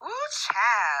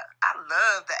Child, I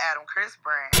love the Adam Chris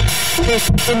brand.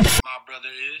 My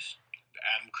brother is the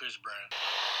Adam Chris brand.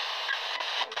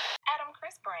 Adam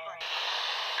Chris brand.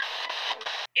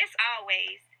 It's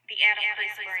always the Adam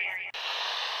Chris brand.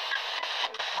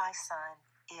 My son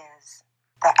is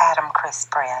the Adam Chris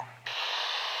brand.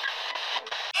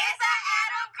 It's the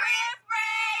Adam Chris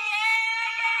brand.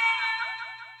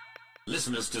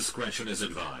 Listener's discretion is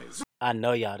advised. I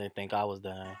know y'all didn't think I was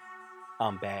done.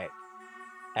 I'm back.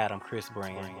 Adam Chris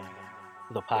brand,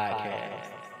 the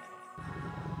podcast.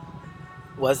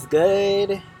 What's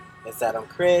good? It's Adam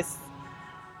Chris.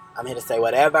 I'm here to say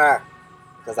whatever,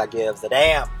 because I gives a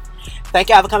damn. Thank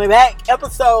y'all for coming back.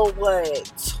 Episode,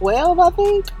 12, I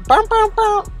think? Bum, bum,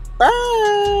 bum,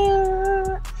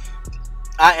 bum.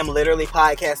 I am literally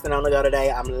podcasting on the go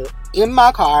today. I'm in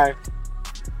my car.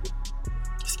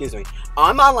 Excuse me.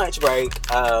 On my lunch break.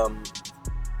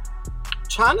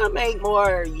 Trying to make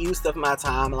more use of my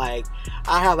time. Like,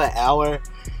 I have an hour.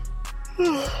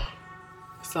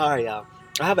 Sorry, y'all.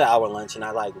 I have an hour lunch and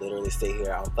I literally sit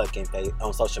here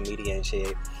on social media and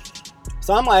shit.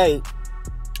 So I'm like,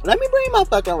 let me bring my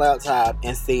fucking laptop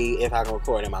and see if I can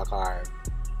record in my car.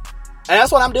 And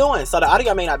that's what I'm doing. So the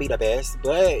audio may not be the best,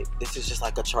 but this is just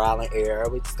like a trial and error.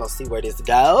 We're just gonna see where this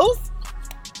goes.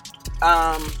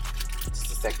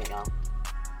 Just a second, y'all.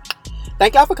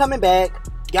 Thank y'all for coming back.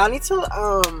 Y'all need to,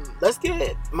 let's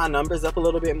get my numbers up a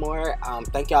little bit more.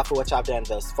 Thank y'all for what y'all done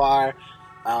thus far.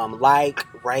 Like,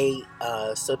 rate,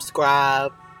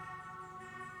 subscribe,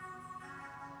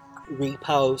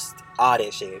 repost, all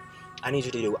that shit. I need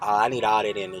you to do I need all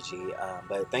that energy.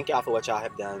 But thank y'all for what y'all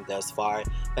have done thus far.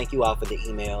 Thank you all for the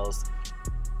emails.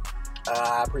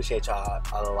 I appreciate y'all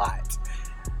a lot.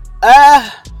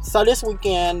 So this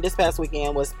past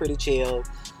weekend was pretty chill.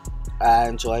 I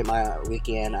enjoyed my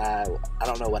weekend. I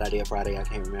don't know what I did Friday. I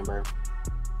can't remember.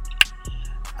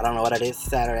 I don't know what I did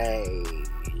Saturday.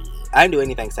 I didn't do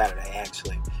anything Saturday,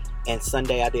 actually. And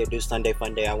Sunday, I did do Sunday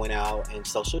Fun Day. I went out and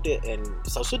social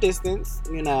distance,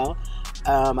 you know.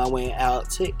 I went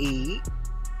out to eat.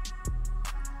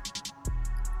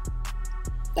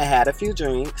 I had a few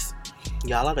drinks.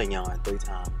 Y'all, I done yawned 3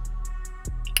 times.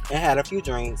 I had a few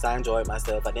drinks. I enjoyed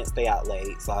myself. I didn't stay out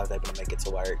late, so I was able to make it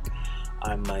to work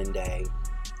on Monday.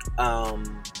 But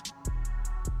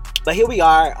here we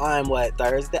are on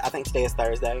Thursday? I think today is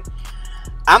Thursday.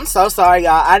 I'm so sorry,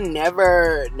 y'all. I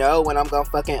never know when I'm gonna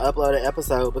fucking upload an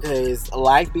episode because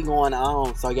life be going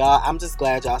on. So y'all, I'm just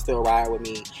glad y'all still ride with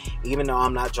me, even though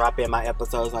I'm not dropping my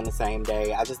episodes on the same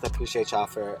day. I just appreciate y'all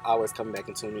for always coming back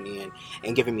and tuning in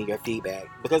and giving me your feedback,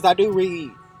 because I do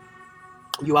read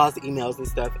you all's emails and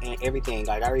stuff and everything.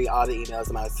 Like, I read all the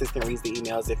emails. My assistant reads the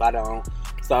emails if I don't.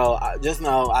 So just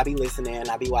know I be listening.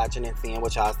 I be watching and seeing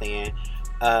what y'all saying.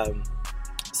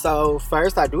 So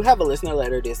first, I do have a listener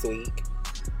letter this week,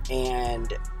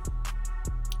 and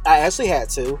I actually had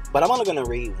 2, but I'm only gonna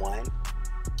read one,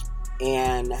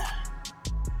 and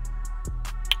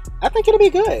I think it'll be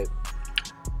good.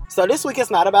 So this week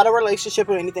it's not about a relationship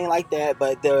or anything like that,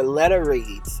 but the letter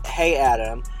reads, "Hey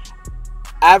Adam,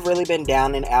 I've really been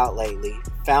down and out lately.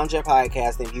 Found your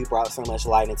podcast and you brought so much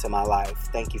light into my life.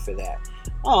 Thank you for that."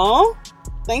 Oh,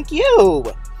 thank you.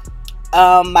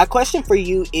 My question for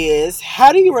you is,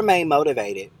 how do you remain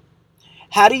motivated?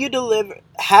 How do you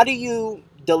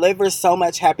deliver so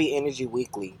much happy energy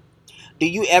weekly? Do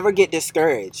you ever get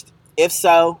discouraged? If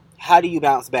so, how do you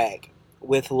bounce back?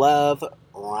 With love,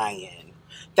 Ryan.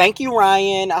 Thank you,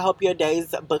 Ryan. I hope your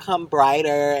days become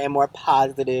brighter and more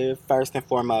positive, first and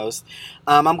foremost.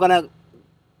 I'm going to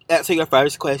answer your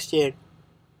first question.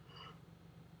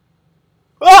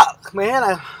 Fuck,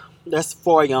 man. That's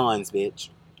 4 yawns, bitch.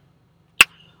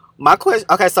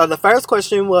 Okay, so the first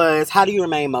question was, how do you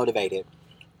remain motivated?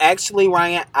 Actually,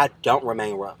 Ryan, I don't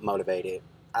remain motivated.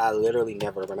 I literally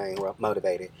never remain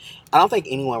motivated. I don't think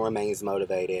anyone remains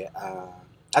motivated.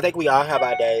 I think we all have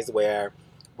our days where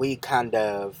we kind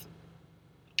of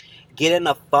get in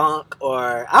a funk.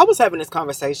 Or I was having this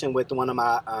conversation with one of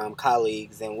my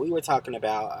colleagues, and we were talking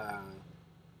about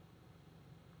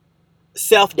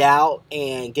self-doubt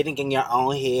and getting in your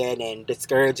own head and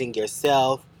discouraging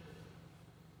yourself.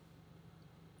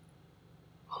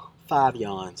 5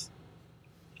 yawns.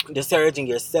 Discouraging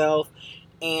yourself.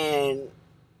 And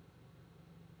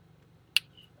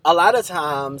a lot of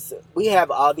times we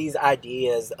have all these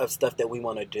ideas of stuff that we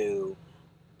want to do,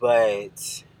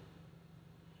 but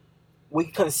we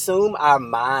consume our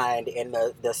mind and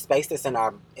the space that's in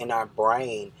our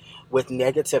brain with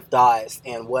negative thoughts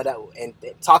and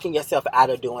talking yourself out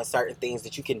of doing certain things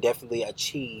that you can definitely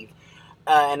achieve.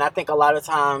 And I think a lot of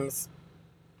times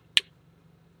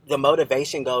the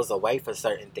motivation goes away for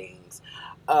certain things.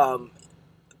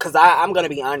 Because I'm going to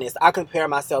be honest, I compare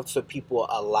myself to people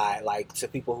a lot, like to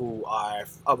people who are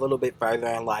a little bit further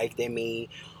in life than me,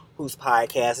 whose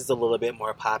podcast is a little bit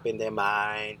more popping than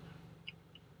mine.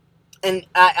 And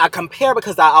I compare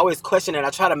because I always question it. I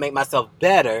try to make myself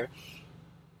better.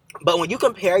 But when you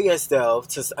compare yourself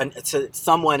to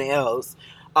someone else,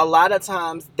 a lot of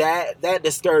times that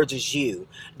discourages you.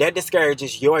 That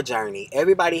discourages your journey.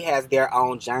 Everybody has their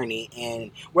own journey,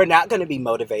 and we're not going to be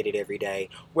motivated every day.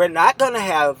 We're not going to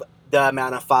have the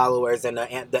amount of followers and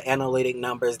the analytic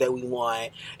numbers that we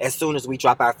want as soon as we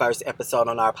drop our first episode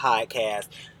on our podcast.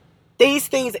 These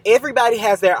things, everybody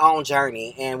has their own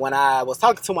journey. And when I was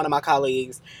talking to one of my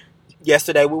colleagues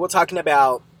yesterday, we were talking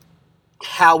about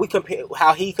how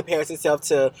he compares himself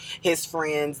to his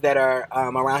friends that are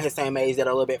around his same age, that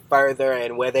are a little bit further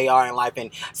and where they are in life,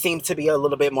 and seem to be a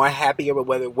little bit more happier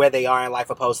with where they are in life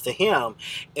opposed to him.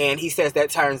 And he says that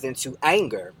turns into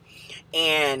anger.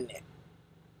 And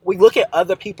we look at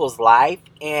other people's life,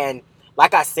 and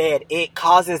like I said, it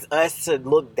causes us to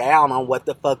look down on what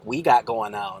the fuck we got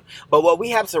going on. But what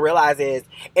we have to realize is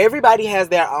everybody has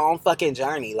their own fucking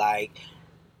journey. Like,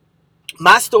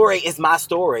 my story is my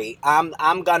story. I'm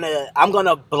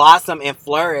gonna blossom and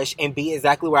flourish and be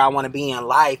exactly where I want to be in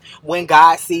life when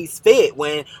God sees fit.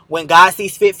 When God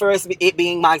sees fit for it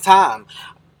being my time.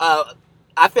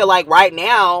 I feel like right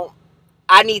now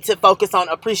I need to focus on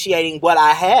appreciating what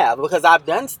I have, because I've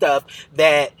done stuff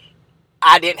that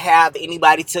I didn't have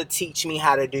anybody to teach me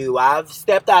how to do. I've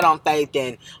stepped out on faith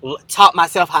and taught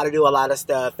myself how to do a lot of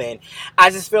stuff. And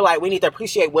I just feel like we need to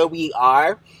appreciate where we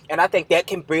are. And I think that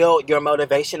can build your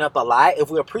motivation up a lot. If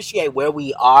we appreciate where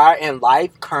we are in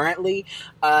life currently,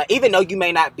 even though you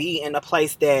may not be in a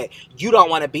place that you don't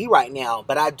want to be right now.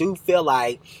 But I do feel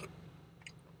like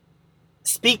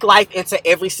speak life into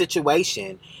every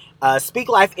situation. Speak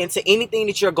life into anything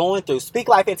that you're going through. Speak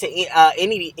life into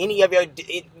any of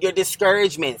your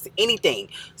discouragements, anything.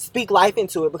 Speak life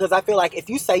into it, because I feel like if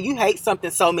you say you hate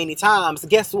something so many times,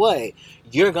 guess what?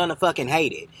 You're gonna fucking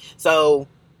hate it. So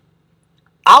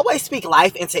always speak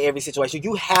life into every situation.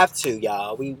 You have to,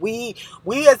 y'all. We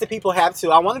as the people have to.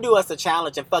 I want to do us a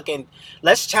challenge and fucking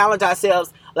let's challenge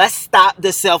ourselves. Let's stop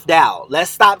the self-doubt. Let's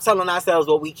stop telling ourselves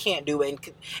what we can't do and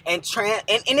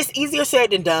it's easier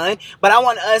said than done, but I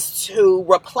want us to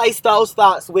replace those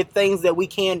thoughts with things that we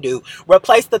can do.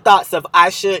 Replace the thoughts of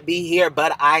I should be here,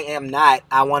 but I am not.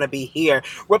 I want to be here.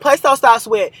 Replace those thoughts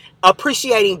with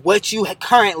appreciating what you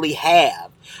currently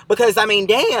have. Because I mean,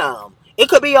 damn, it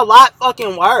could be a lot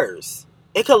fucking worse.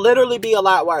 It could literally be a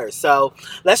lot worse. So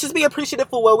let's just be appreciative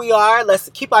for where we are. Let's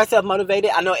keep ourselves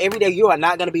motivated. I know every day you are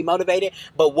not going to be motivated,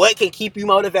 but what can keep you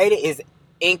motivated is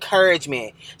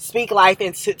encouragement. Speak life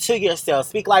into yourself.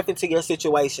 Speak life into your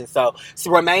situation. So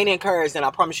remain encouraged, and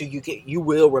I promise you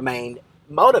will remain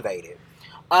motivated.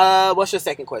 What's your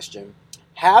second question?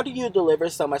 How do you deliver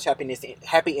so much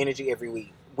happy energy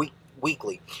every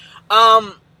weekly?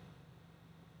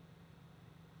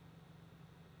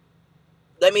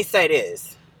 Let me say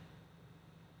this.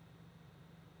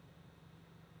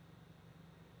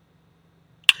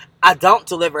 I don't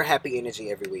deliver happy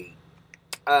energy every week.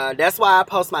 That's why I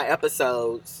post my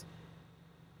episodes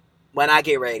when I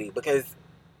get ready. Because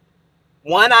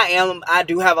one, I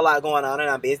do have a lot going on and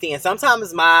I'm busy. And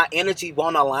sometimes my energy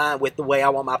won't align with the way I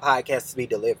want my podcast to be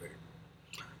delivered.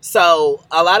 So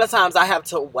a lot of times I have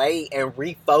to wait and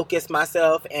refocus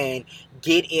myself and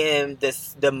get in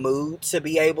the mood to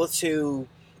be able to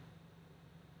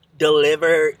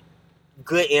deliver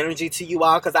good energy to you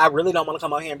all, because I really don't want to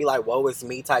come on here and be like, whoa, it's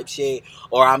me type shit,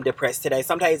 or I'm depressed today.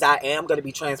 Some days I am going to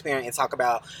be transparent and talk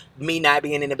about me not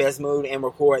being in the best mood and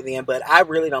record then, but I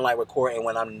really don't like recording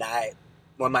when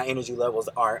when my energy levels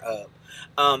aren't up.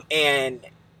 And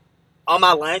on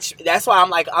my lunch, that's why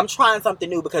I'm trying something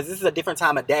new, because this is a different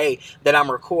time of day that I'm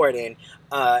recording.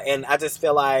 And I just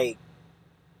feel like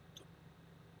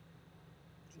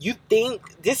you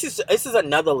think this is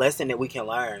another lesson that we can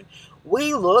learn.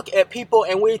 We look at people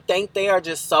and we think they are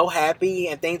just so happy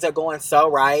and things are going so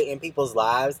right in people's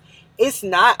lives. It's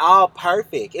not all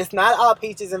perfect. It's not all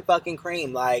peaches and fucking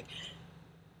cream. Like,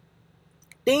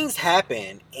 things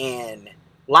happen and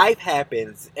life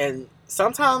happens, and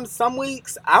sometimes, some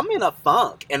weeks, I'm in a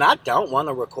funk and I don't want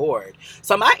to record.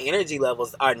 So my energy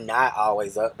levels are not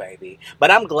always up, baby.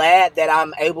 But I'm glad that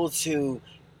I'm able to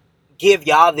give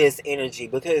y'all this energy,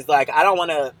 because like, I don't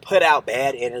want to put out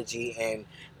bad energy and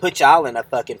put y'all in a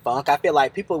fucking funk. I feel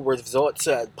like people resort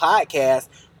to podcasts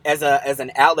as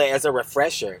an outlet, as a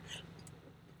refresher,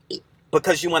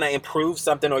 because you want to improve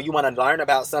something, or you want to learn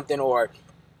about something, or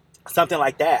something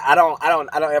like that. I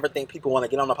don't ever think people want to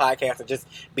get on the podcast and just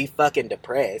be fucking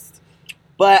depressed.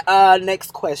 But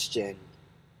next question.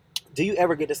 Do you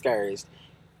ever get discouraged?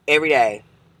 Every day.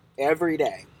 Every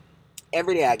day.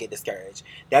 Every day I get discouraged.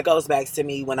 That goes back to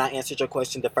me when I answered your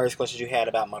question, the first question you had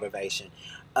about motivation.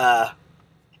 I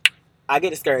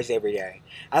get discouraged every day.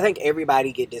 I think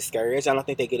everybody get discouraged. I don't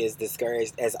think they get as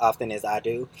discouraged as often as I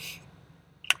do.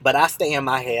 But I stay in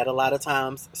my head a lot of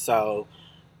times. So,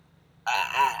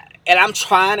 and I'm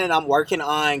trying and I'm working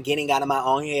on getting out of my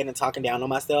own head and talking down on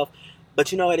myself. But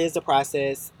you know, it is a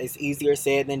process. It's easier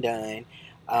said than done.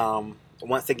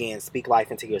 Once again, speak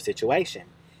life into your situation.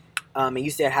 And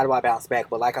you said, how do I bounce back?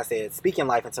 But like I said, speaking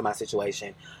life into my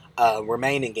situation,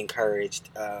 remaining encouraged,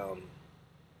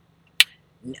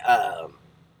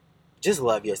 just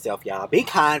love yourself, y'all. Be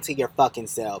kind to your fucking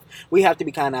self. We have to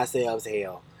be kind to ourselves,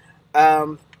 hell.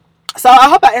 So I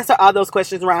hope I answered all those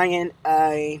questions, Ryan.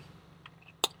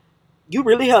 You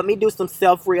really helped me do some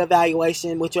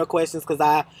self-reevaluation with your questions,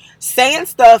 because saying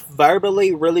stuff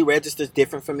verbally really registers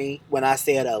different for me when I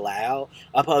say it aloud,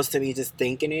 opposed to me just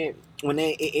thinking it. When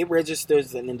it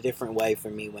registers in a different way for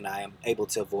me when I am able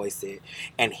to voice it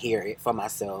and hear it for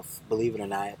myself, believe it or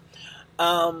not.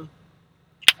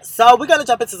 So we're going to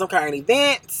jump into some current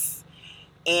events.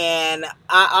 And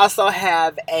I also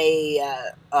have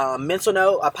a mental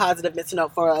note, a positive mental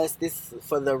note for us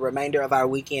for the remainder of our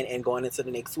weekend and going into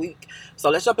the next week. So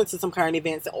let's jump into some current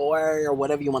events or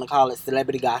whatever you want to call it,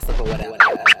 celebrity gossip or whatever.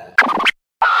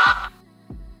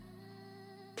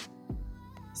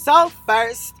 So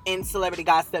first in celebrity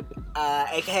gossip,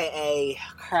 aka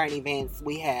current events,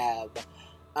 we have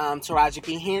Taraji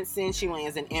P. Henson. She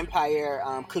lands an Empire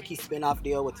cookie spinoff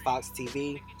deal with Fox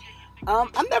TV.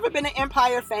 I've never been an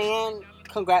Empire fan.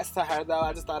 Congrats to her, though.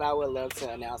 I just thought I would love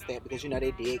to announce that because, you know, they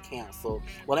did cancel.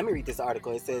 Well, let me read this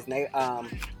article. It says,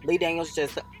 Lee Daniels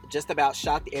just about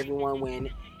shocked everyone when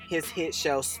his hit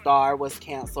show Star was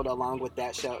canceled along with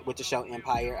the show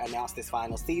Empire announced its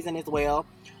final season as well.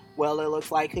 Well, it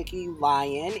looks like Cookie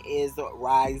Lyon is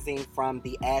rising from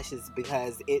the ashes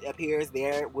because it appears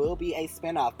there will be a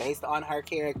spinoff based on her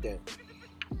character.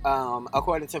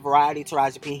 According to Variety,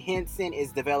 Taraji P. Henson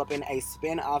is developing a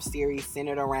spin-off series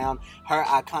centered around her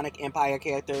iconic Empire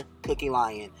character, Cookie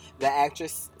Lyon. The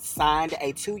actress signed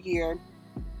a 2-year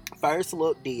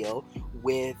first-look deal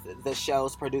with the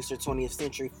show's producer, 20th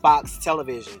Century Fox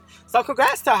Television. So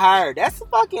congrats to her. That's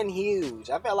fucking huge.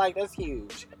 I feel like that's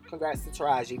huge. Congrats to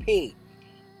Taraji P.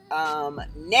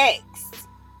 Next.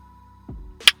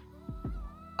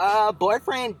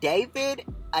 Boyfriend David...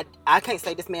 I can't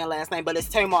say this man's last name, but it's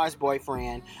Tamar's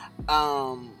boyfriend.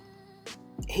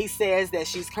 He says that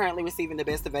she's currently receiving the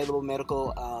best available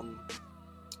medical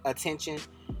attention.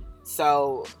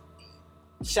 So,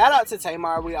 shout out to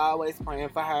Tamar. We always praying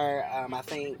for her. I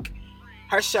think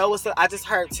her show was... I just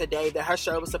heard today that her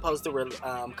show was supposed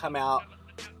to come out...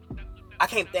 I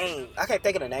can't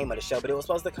think of the name of the show, but it was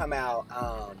supposed to come out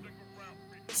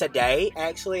today,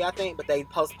 actually, I think. But they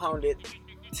postponed it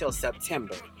till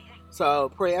September. So,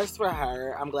 prayers for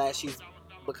her. I'm glad she's,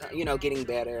 getting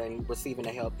better and receiving the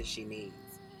help that she needs.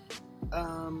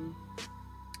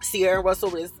 Sierra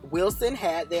Russell Wilson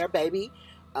had their baby.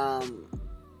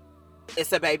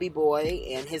 It's a baby boy,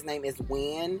 and his name is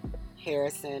Wynn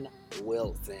Harrison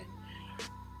Wilson.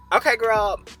 Okay,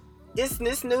 girl. This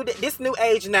new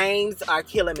age names are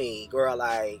killing me, girl.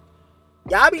 Like,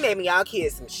 y'all be naming y'all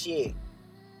kids some shit.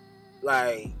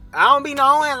 Like, I don't be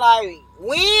knowing, like,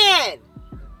 Wynn!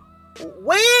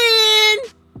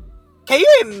 Can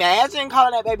you imagine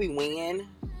calling that baby Wynn?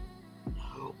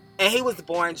 And he was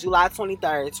born July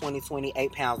 23rd, 2020,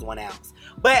 8 pounds, 1 ounce.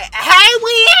 But, hey,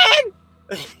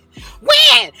 Wynn!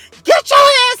 Wynn! Get your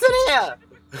ass in here!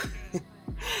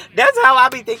 That's how I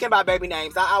be thinking about baby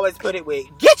names. I always put it with,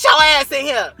 get your ass in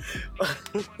here!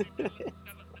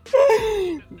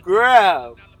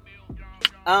 Girl.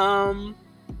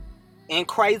 In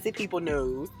crazy people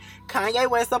news, Kanye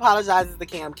West apologizes to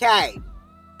Kim K.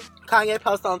 Kanye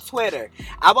posts on Twitter,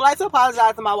 I would like to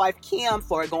apologize to my wife Kim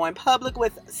for going public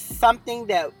with something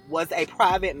that was a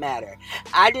private matter.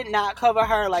 I did not cover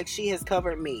her like she has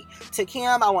covered me. To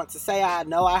Kim, I want to say I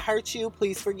know I hurt you.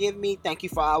 Please forgive me. Thank you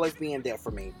for always being there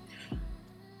for me.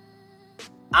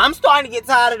 I'm starting to get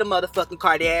tired of the motherfucking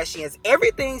Kardashians.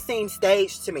 Everything seems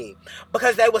staged to me.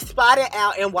 Because they were spotted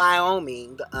out in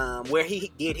Wyoming, where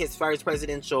he did his first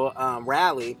presidential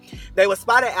rally. They were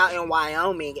spotted out in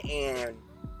Wyoming, and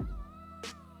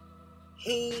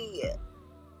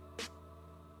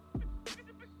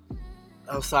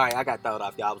oh, sorry, I got thrown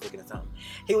off, y'all. I was looking at something.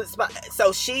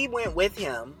 So she went with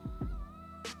him.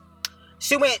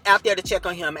 She went out there to check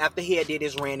on him after he had did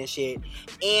his rant and shit.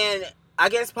 And I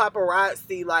guess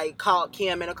paparazzi like caught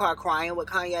Kim in a car crying with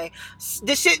Kanye.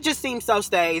 This shit just seems so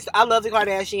staged. I love the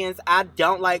Kardashians. I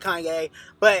don't like Kanye,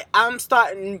 but I'm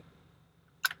starting.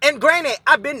 And granted,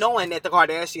 I've been knowing that the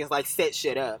Kardashians like set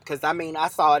shit up, because I mean I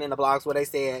saw it in the blogs where they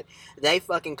said they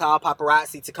fucking call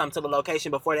paparazzi to come to the location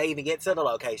before they even get to the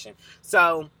location.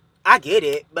 So I get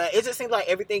it, but it just seems like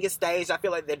everything is staged. I feel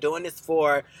like they're doing this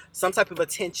for some type of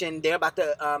attention. They're about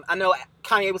to, I know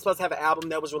Kanye was supposed to have an album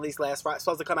that was released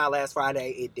supposed to come out last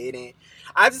Friday. It didn't.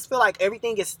 I just feel like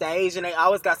everything is staged, and they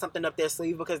always got something up their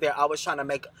sleeve because they're always trying to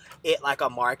make it like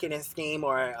a marketing scheme,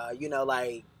 or,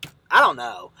 like, I don't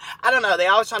know. They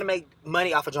always trying to make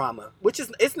money off of drama, which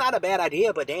is, it's not a bad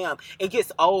idea, but damn, it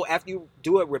gets old after you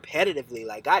do it repetitively.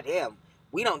 Like, goddamn,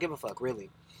 we don't give a fuck,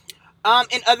 really.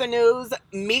 In other news,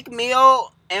 Meek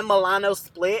Mill and Milano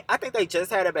split. I think they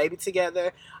just had a baby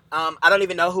together. I don't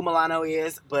even know who Milano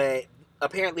is, but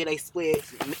apparently they split.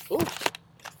 Ooh.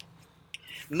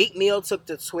 Meek Mill took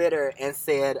to Twitter and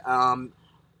said,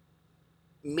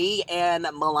 me and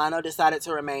Milano decided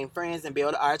to remain friends and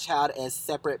build our child as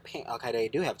separate parents. Okay, they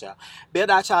do have a child.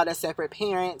 Build our child as separate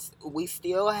parents. We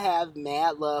still have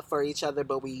mad love for each other,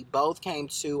 but we both came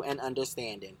to an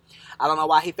understanding. I don't know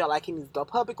why he felt like he needs to go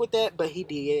public with that, but he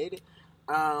did.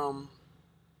 In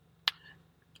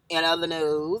other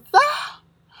news,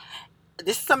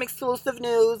 this is some exclusive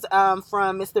news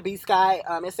from Mr. B Sky.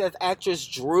 It says actress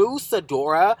Drew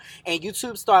Sidora and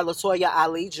YouTube star LaToya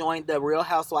Ali joined the Real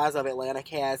Housewives of Atlanta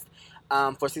cast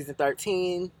for season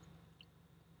 13.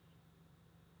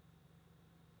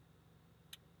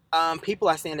 People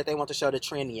are saying that they want the show to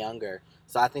trend younger.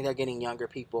 So I think they're getting younger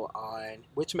people on,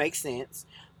 which makes sense.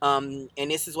 And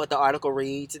this is what the article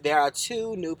reads. There are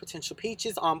 2 new potential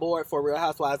peaches on board for Real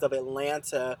Housewives of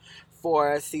Atlanta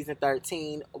for season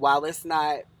 13. While it's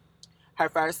not her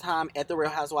first time at the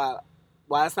Real Housewives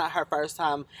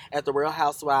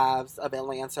of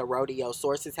Atlanta rodeo,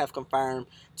 sources have confirmed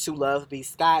to Love B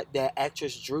Scott that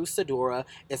actress Drew Sidora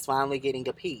is finally getting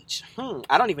a peach.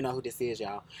 I don't even know who this is,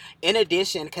 y'all. In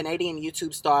addition, Canadian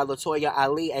YouTube star LaToya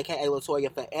Ali, aka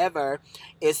LaToya Forever,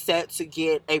 is set to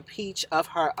get a peach of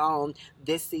her own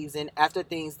this season after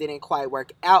things didn't quite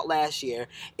work out last year.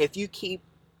 If you keep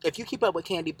up with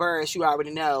Candy Burris, you already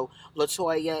know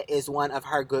LaToya is one of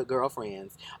her good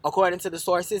girlfriends. According to the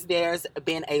sources, there's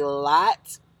been a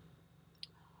lot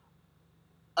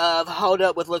of hold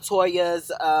up with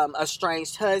LaToya's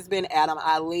estranged husband, Adam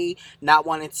Ali, not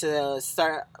wanting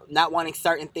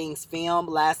certain things filmed.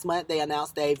 Last month, they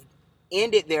announced they've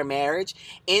ended their marriage.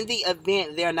 In the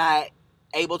event they're not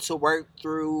able to work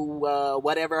through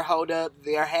whatever hold up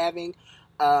they're having,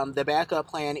 the backup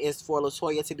plan is for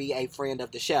LaToya to be a friend of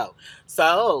the show.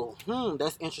 So,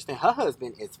 that's interesting. Her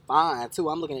husband is fine, too.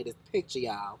 I'm looking at this picture,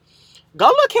 y'all. Go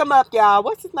look him up, y'all.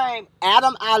 What's his name?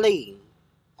 Adam Ali.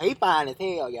 He fine as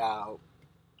hell, y'all.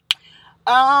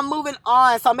 Moving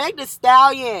on. So, Meg Thee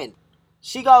Stallion.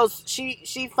 She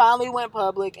finally went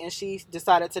public, and she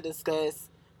decided to discuss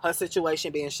her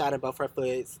situation being shot in both her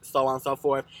foots, so on and so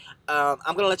forth. I'm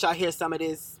going to let y'all hear some of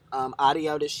this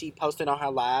audio that she posted on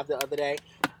her live the other day.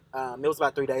 It was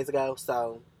about 3 days ago,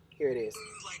 so here it is.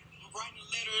 Like writing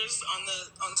letters on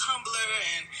Tumblr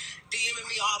and DMing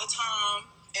me all the time.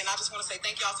 And I just want to say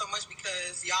thank y'all so much,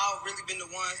 because y'all really been the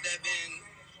ones that been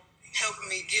helping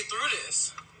me get through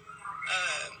this.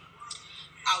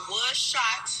 I was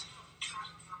shot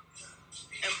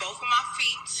in both of my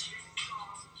feet.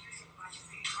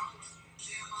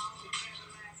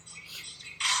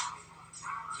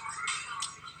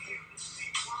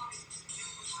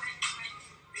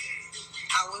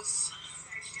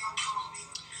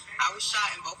 I was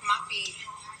shot in both of my feet,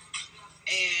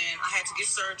 and I had to get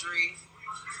surgery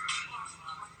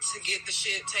to get the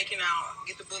shit taken out,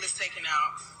 get the bullets taken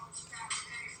out.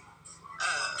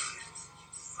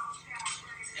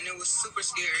 And it was super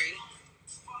scary.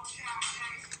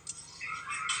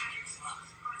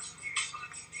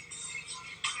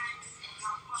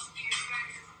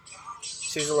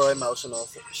 She's a little emotional,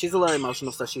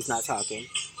 so she's not talking.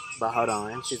 But hold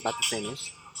on, she's about to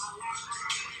finish.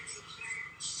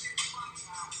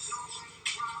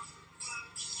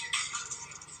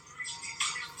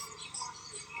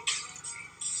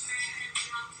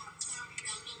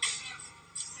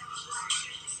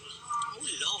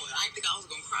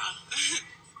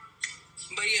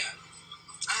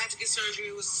 Surgery.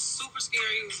 It was super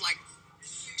scary. It was like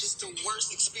just the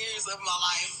worst experience of my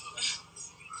life.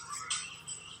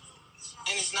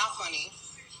 And it's not funny.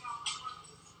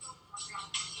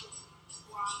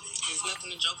 There's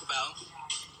nothing to joke about.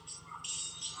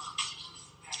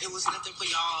 It was nothing for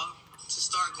y'all to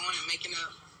start going and making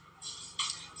up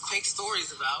fake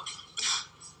stories about.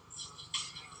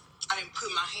 I didn't put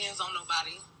my hands on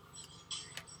nobody.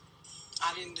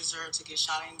 I didn't deserve to get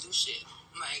shot. I didn't do shit.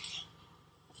 Like,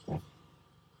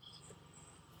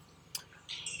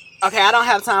 Okay, I don't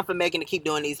have time for Megan to keep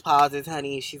doing these pauses,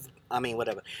 honey.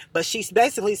 Whatever. But she's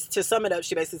basically, to sum it up,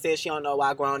 she basically said she don't know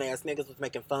why grown ass niggas was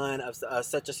making fun of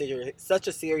such a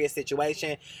serious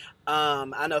situation.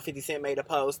 I know 50 Cent made a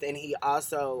post, and he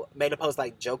also made a post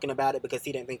like joking about it because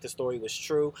he didn't think the story was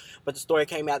true. But the story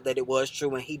came out that it was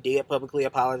true, and he did publicly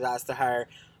apologize to her.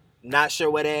 Not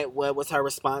sure what was her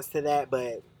response to that,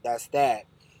 but that's that.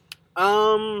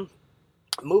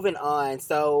 Moving on.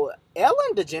 So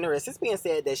Ellen DeGeneres, it's being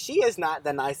said that she is not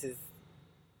the nicest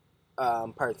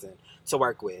person to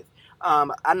work with.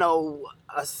 I know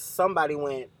somebody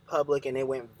went public and it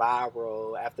went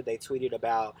viral after they tweeted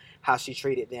about how she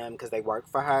treated them because they work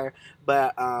for her.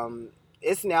 But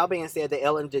it's now being said the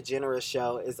Ellen DeGeneres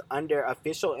show is under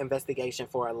official investigation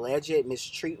for alleged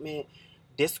mistreatment,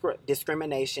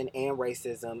 discrimination, and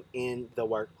racism in the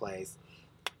workplace.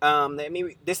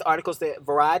 This article said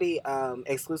Variety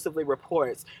exclusively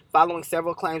reports following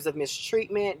several claims of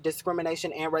mistreatment,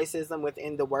 discrimination, and racism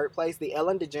within the workplace. The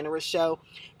Ellen DeGeneres show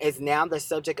is now the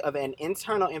subject of an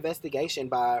internal investigation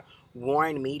by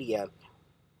Warren Media.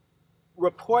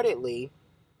 Reportedly,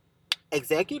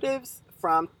 executives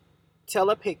from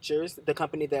Telepictures, the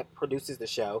company that produces the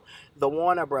show, the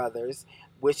Warner Brothers,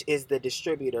 which is the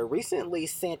distributor, recently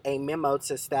sent a memo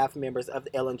to staff members of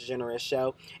the Ellen DeGeneres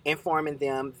show, informing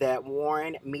them that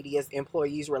Warren Media's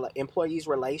employees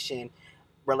relations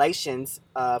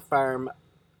firm,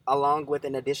 along with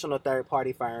an additional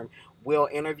third-party firm, will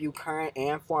interview current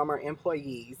and former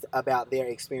employees about their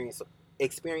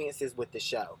experiences with the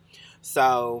show.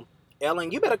 So,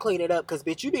 Ellen, you better clean it up, because,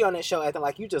 bitch, you be on that show acting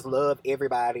like you just love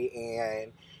everybody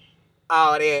and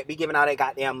all that, be giving all that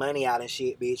goddamn money out and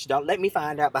shit, bitch. Don't let me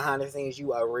find out behind the scenes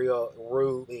you a real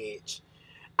rude bitch.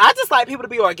 I just like people to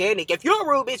be organic. If you're a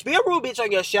rude bitch, be a rude bitch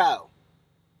on your show.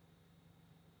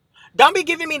 Don't be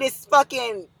giving me this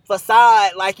fucking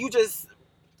facade like you just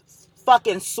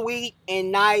fucking sweet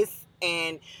and nice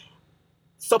and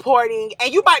supporting,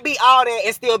 and you might be all that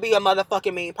and still be a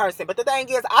motherfucking mean person. But the thing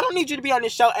is, I don't need you to be on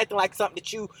this show acting like something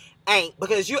that you ain't,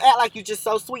 because you act like you just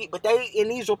so sweet, but they in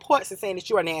these reports are saying that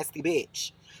you're a nasty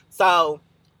bitch. So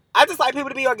I just like people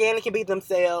to be organic and be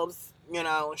themselves, you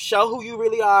know, show who you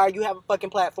really are. You have a fucking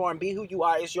platform, be who you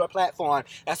are. It's your platform.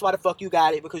 That's why the fuck you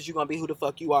got it, because you're gonna be who the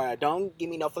fuck you are. Don't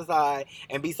give me no facade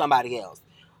and be somebody else.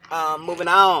 Moving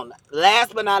on,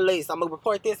 last but not least, I'm gonna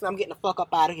report this and I'm getting the fuck up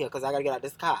out of here because I gotta get out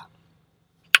this car.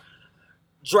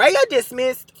 Drea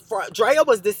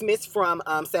was dismissed from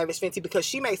Savage Fenty because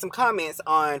she made some comments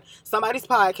on somebody's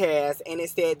podcast, and it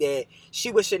said that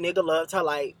she wished a nigga loved her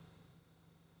like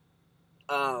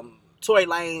Tory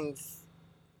Lanez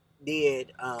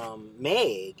did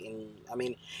Meg. And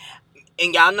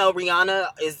y'all know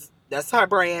Rihanna that's her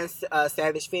brand,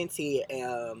 Savage Fenty.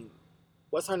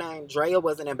 What's her name? Drea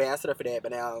was an ambassador for that,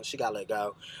 but now she got let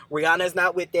go. Rihanna's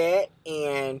not with that,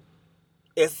 and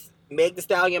it's Meg Thee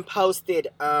Stallion posted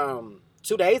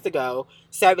 2 days ago.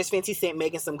 Savage Fenty sent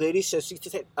Megan some goodies. So she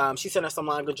sent her some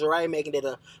lingerie. Megan did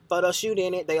a photo shoot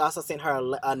in it. They also sent her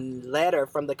a letter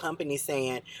from the company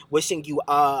saying, wishing you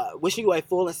a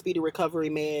full and speedy recovery,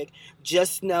 Meg.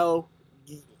 Just know,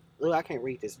 I can't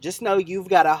read this. Just know you've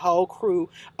got a whole crew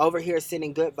over here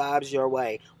sending good vibes your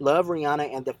way. Love,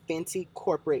 Rihanna and the Fenty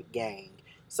corporate gang.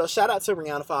 So shout out to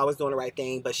Rihanna for always doing the right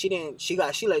thing, but she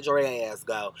let Drea ass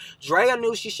go. Drea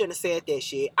knew she shouldn't have said that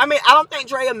shit. I don't think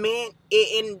Drea meant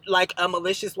it in like a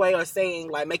malicious way or saying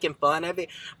like making fun of it,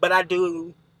 but I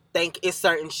do think it's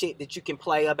certain shit that you can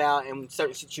play about and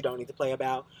certain shit you don't need to play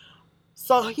about.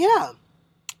 So yeah.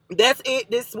 That's it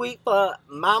this week for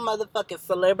my motherfucking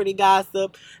celebrity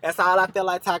gossip. That's all I feel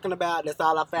like talking about. That's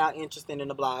all I found interesting in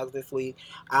the blogs this week.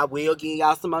 I will give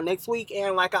y'all some more next week.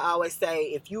 And like I always say,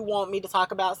 if you want me to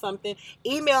talk about something,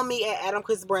 email me at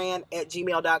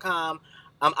adamchrisbrand@gmail.com.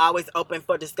 I'm always open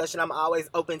for discussion. I'm always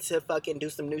open to fucking do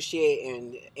some new shit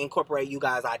and incorporate you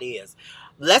guys' ideas.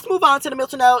 Let's move on to the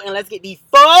Milton Note and let's get the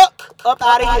fuck up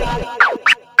out of here.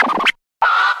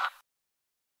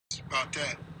 About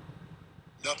that.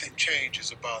 Nothing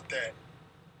changes about that.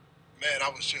 Man, I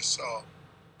was just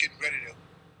getting ready to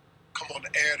come on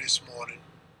the air this morning.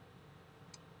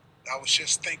 I was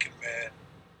just thinking, man,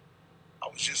 I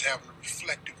was just having a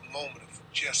reflective moment of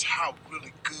just how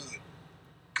really good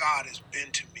God has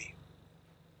been to me.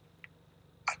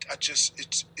 It's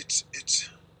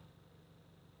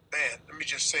man, let me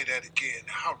just say that again,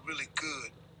 how really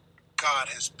good God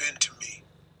has been to me.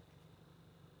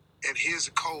 And here's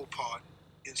the cold part.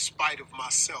 In spite of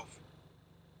myself.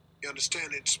 You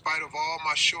understand? In spite of all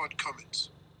my shortcomings,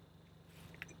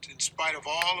 in spite of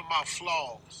all of my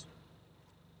flaws,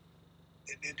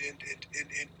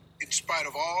 in spite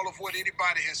of all of what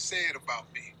anybody has said about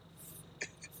me,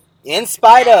 in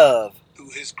spite of, through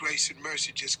his grace and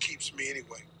mercy, just keeps me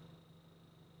anyway.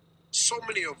 So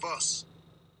many of us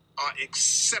are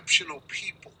exceptional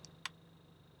people,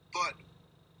 but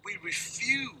we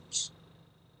refuse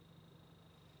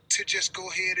to just go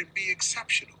ahead and be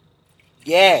exceptional.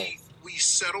 yeah. We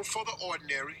settle for the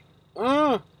ordinary.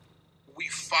 Mm. We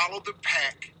follow the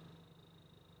pack.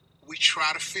 We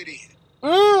try to fit in.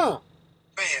 Mm.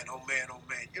 Man, oh man, oh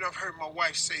man. You know, I've heard my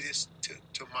wife say this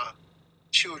to my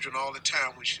children all the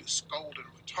time when she's scolding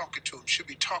them and talking to them. She'll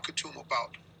be talking to them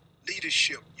about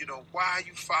leadership. You know, why are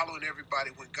you following everybody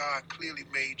when God clearly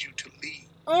made you to lead?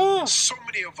 Mm. So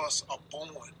many of us are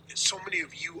born, and so many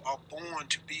of you are born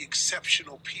to be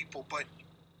exceptional people, but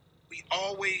we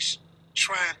always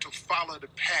trying to follow the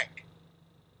pack.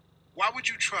 Why would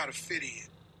you try to fit in?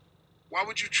 Why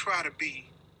would you try to be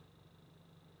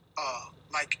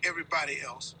like everybody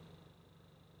else?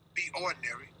 Be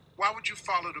ordinary. Why would you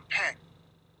follow the pack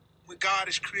when God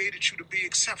has created you to be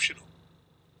exceptional?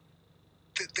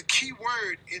 The key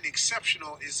word in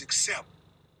exceptional is accept.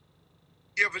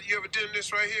 You ever done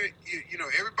this right here? You know,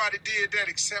 everybody did that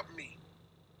except me.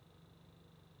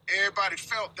 Everybody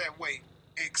felt that way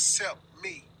except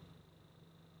me.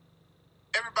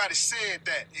 Everybody said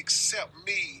that except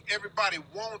me. Everybody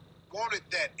wanted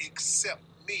that except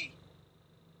me.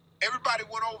 Everybody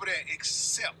went over there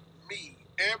except me.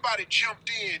 Everybody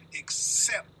jumped in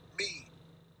except me.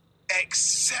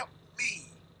 Except me.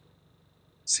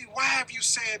 See, why have you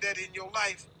said that in your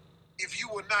life if you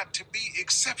were not to be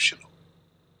exceptional?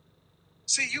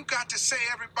 See, you got to say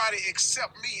everybody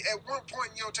except me. At one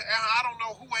point in your time, I don't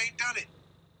know who ain't done it.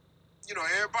 You know,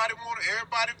 everybody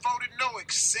voted no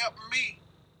except me.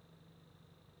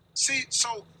 See,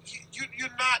 so you're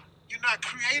not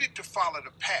created to follow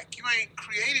the pack. You ain't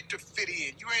created to fit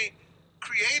in. You ain't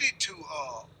created to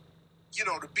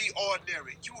to be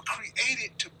ordinary. You were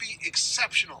created to be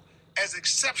exceptional. As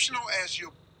exceptional as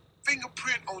your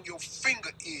fingerprint on your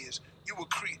finger is, you were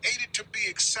created to be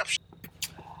exceptional.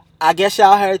 I guess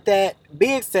y'all heard that.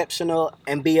 Be exceptional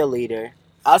and be a leader.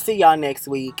 I'll see y'all next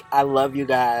week. I love you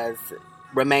guys.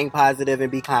 Remain positive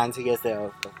and be kind to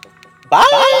yourself. Bye.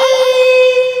 Bye.